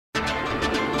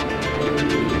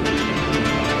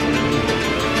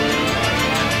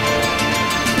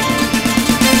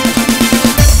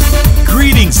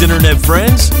Internet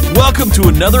friends. Welcome to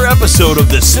another episode of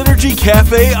the Synergy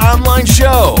Cafe online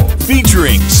show,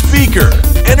 featuring speaker,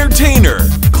 entertainer,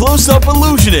 close-up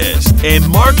illusionist, and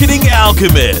marketing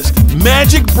alchemist,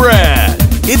 MagicBrad.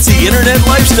 It's the Internet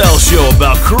lifestyle show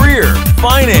about career,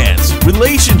 finance,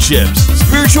 relationships,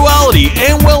 spirituality,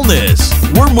 and wellness.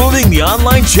 We're moving the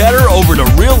online chatter over to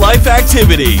real-life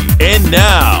activity. And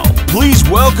now, please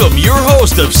welcome your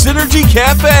host of Synergy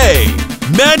Cafe,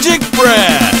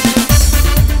 MagicBrad.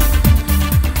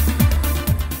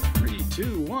 3,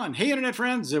 2, 1. Hey, Internet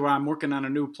friends. I'm working on a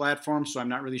new platform, so I'm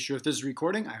not really sure if this is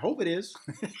recording. I hope it is.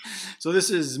 So this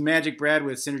is MagicBrad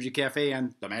with Synergy Cafe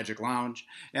and the Magic Lounge.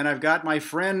 And I've got my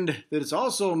friend that is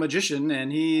also a magician,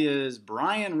 and he is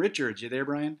Brian Richards. You there,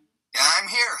 Brian? Yeah, I'm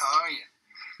here. How are you?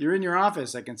 You're in your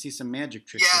office. I can see some magic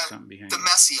tricks or something behind you. The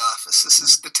messy office. This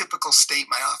is the typical state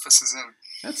my office is in.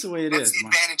 That's the way it is. That's the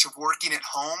advantage of working at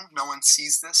home. No one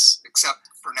sees this except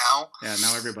for now. Yeah,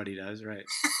 now everybody does, right.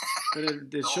 But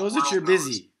it shows that you're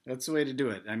busy. That's the way to do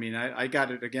it. I mean, I got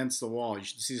it against the wall. You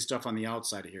should see the stuff on the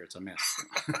outside of here. It's a mess.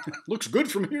 Looks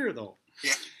good from here, though.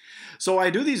 Yeah. So I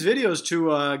do these videos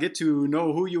to get to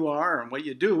know who you are and what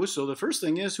you do. So the first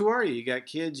thing is, who are you? You got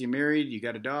kids, you married, you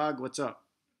got a dog. What's up?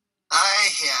 I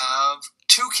have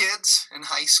 2 kids in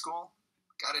high school.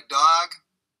 Got a dog,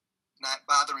 not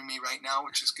bothering me right now,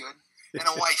 which is good. And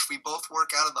a wife. We both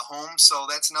work out of the home, so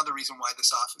that's another reason why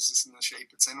this office is in the shape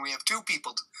it's in. We have 2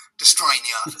 people destroying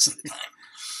the office at a time.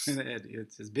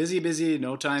 It's busy,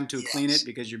 no time to clean it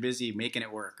because you're busy making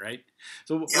it work, right?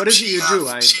 So what is it you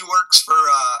do? She works for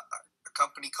a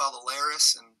company called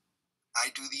Illusionists, and I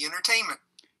do the entertainment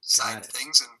side of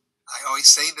things. And I always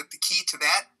say that the key to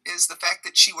that is the fact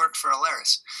that she worked for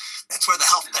Illusionists. That's where the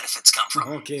health benefits come from.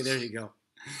 Okay, there you go.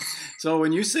 So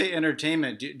when you say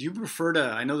entertainment, do you prefer to,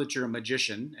 I know that you're a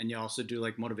magician and you also do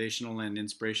like motivational and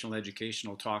inspirational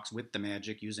educational talks with the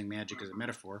magic, using magic as a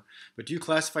metaphor, but do you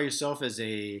classify yourself as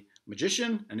a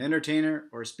magician, an entertainer,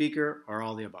 or a speaker, or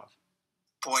all the above?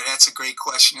 Boy, that's a great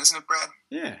question, isn't it, Brad?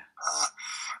 Yeah.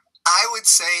 I would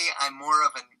say I'm more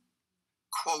of an,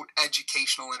 quote,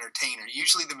 educational entertainer.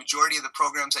 Usually the majority of the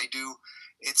programs I do,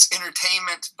 it's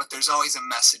entertainment, but there's always a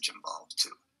message involved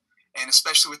too. And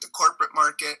especially with the corporate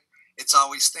market, it's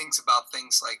always things about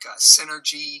things like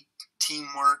synergy,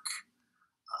 teamwork,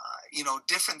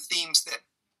 different themes that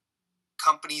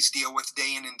companies deal with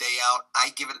day in and day out.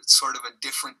 I give it sort of a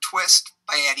different twist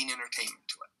by adding entertainment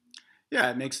to it. Yeah,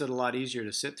 it makes it a lot easier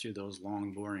to sit through those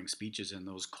long, boring speeches in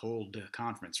those cold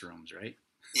conference rooms, right?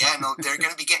 Yeah, no, they're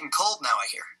going to be getting cold now, I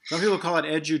hear. Some people call it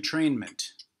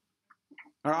edutainment.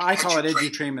 Or I call it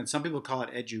edutainment. Some people call it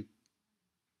I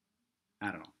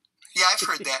don't know. Yeah, I've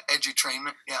heard that,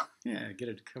 edutainment, yeah. Yeah, get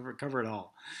it, cover it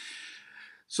all.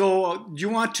 So do you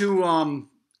want to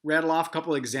rattle off a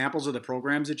couple of examples of the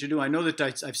programs that you do? I know that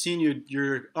I've seen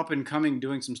you're up and coming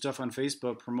doing some stuff on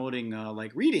Facebook promoting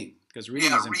like reading, because reading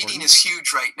is important. Yeah, reading is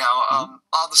huge right now.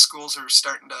 All the schools are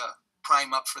starting to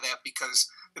prime up for that because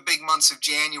the big months of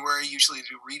January usually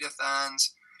do readathons,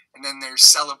 and then there's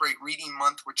Celebrate Reading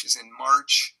Month, which is in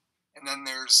March, and then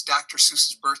there's Dr.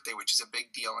 Seuss's birthday, which is a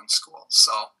big deal in school.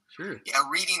 So, sure. Yeah,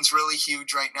 reading's really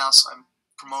huge right now, so I'm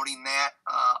promoting that.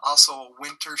 Also, a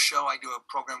winter show. I do a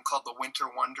program called the Winter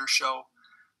Wonder Show,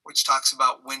 which talks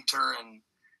about winter and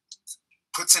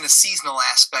puts in a seasonal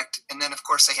aspect. And then, of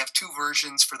course, I have 2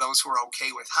 versions for those who are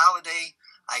okay with holiday.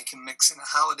 I can mix in a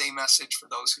holiday message. For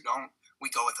those who don't, we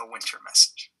go with a winter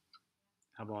message.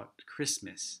 How about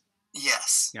Christmas?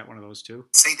 Yes. You got one of those too?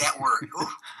 Say that word.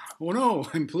 Oh no,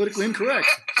 I'm politically incorrect.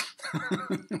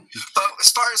 But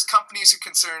as far as companies are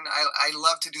concerned, I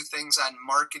love to do things on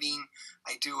marketing.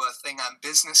 I do a thing on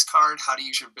business card, how to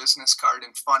use your business card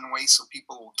in fun ways so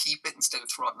people will keep it instead of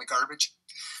throw it in the garbage.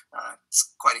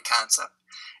 It's quite a concept.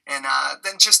 And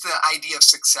then just the idea of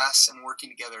success and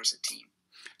working together as a team.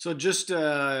 So just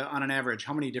on an average,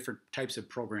 how many different types of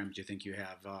programs do you think you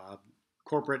have?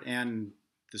 Corporate and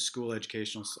the school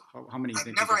educational, how many? I've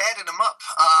never added them up.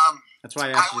 That's why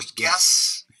I asked. I would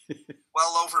guess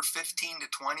well over 15 to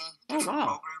 20 different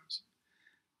programs.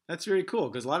 That's very cool,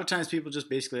 because a lot of times people just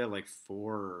basically have like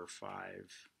 4 or 5.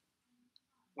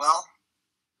 Well,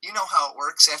 you know how it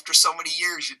works. After so many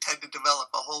years, you tend to develop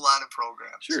a whole lot of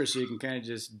programs. Sure, so you can kind of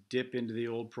just dip into the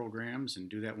old programs and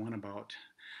do that one about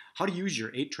how to use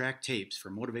your 8-track tapes for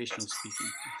motivational speaking.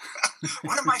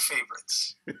 One of my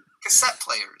favorites. Cassette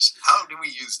players. How do we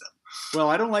use them? Well,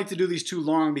 I don't like to do these too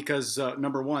long because,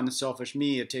 number one, selfish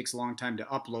me, it takes a long time to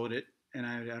upload it, and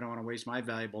I don't want to waste my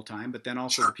valuable time. But then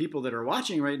also the people that are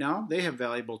watching right now, they have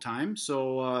valuable time.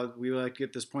 So we like to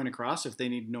get this point across if they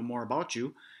need to know more about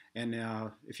you. And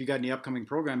if you got any upcoming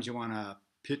programs you want to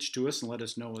pitch to us and let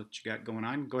us know what you got going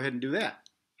on, go ahead and do that.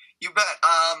 You bet.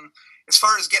 As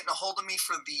far as getting a hold of me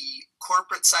for the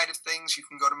corporate side of things, you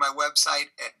can go to my website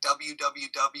at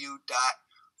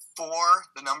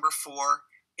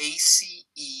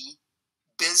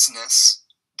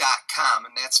www.4acebusiness.com,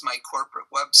 and that's my corporate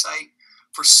website.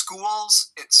 For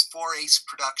schools, it's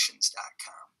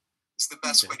 4aceproductions.com. It's the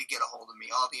best way to get a hold of me.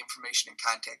 All the information and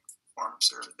contact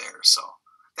forms are there. So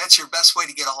that's your best way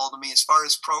to get a hold of me. As far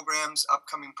as programs,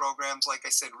 upcoming programs, like I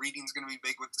said, reading's going to be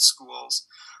big with the schools.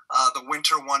 The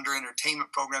Winter Wonder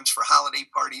entertainment programs for holiday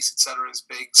parties, etc., is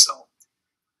big. So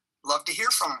love to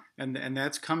hear from them. And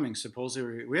that's coming,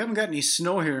 supposedly. We haven't got any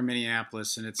snow here in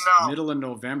Minneapolis, and it's middle of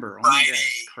November. Oh my God,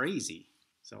 crazy.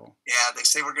 So yeah, they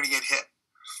say we're going to get hit.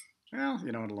 Well,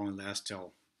 it'll only last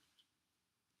till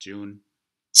June.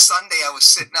 Sunday, I was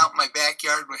sitting out in my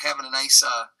backyard. We're having a nice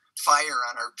fire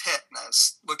on our pit, and I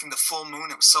was looking at the full moon.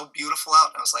 It was so beautiful out,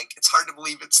 and I was like, it's hard to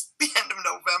believe it's the end of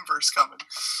November's coming.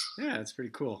 Yeah, it's pretty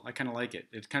cool. I kind of like it.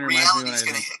 It kind of reminds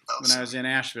me when I was in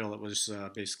Asheville. It was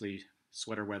basically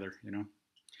sweater weather,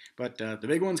 But the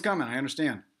big one's coming. I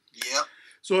understand. Yep.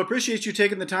 So I appreciate you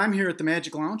taking the time here at the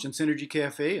Magic Lounge and Synergy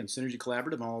Cafe and Synergy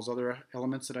Collaborative and all those other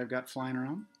elements that I've got flying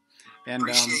around. And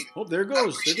there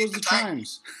goes the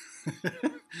chimes.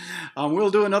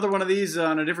 We'll do another one of these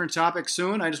on a different topic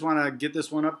soon. I just want to get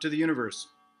this one up to the universe.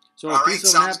 So peace,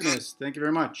 love, and happiness. Good. Thank you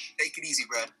very much. Take it easy,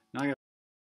 Brad.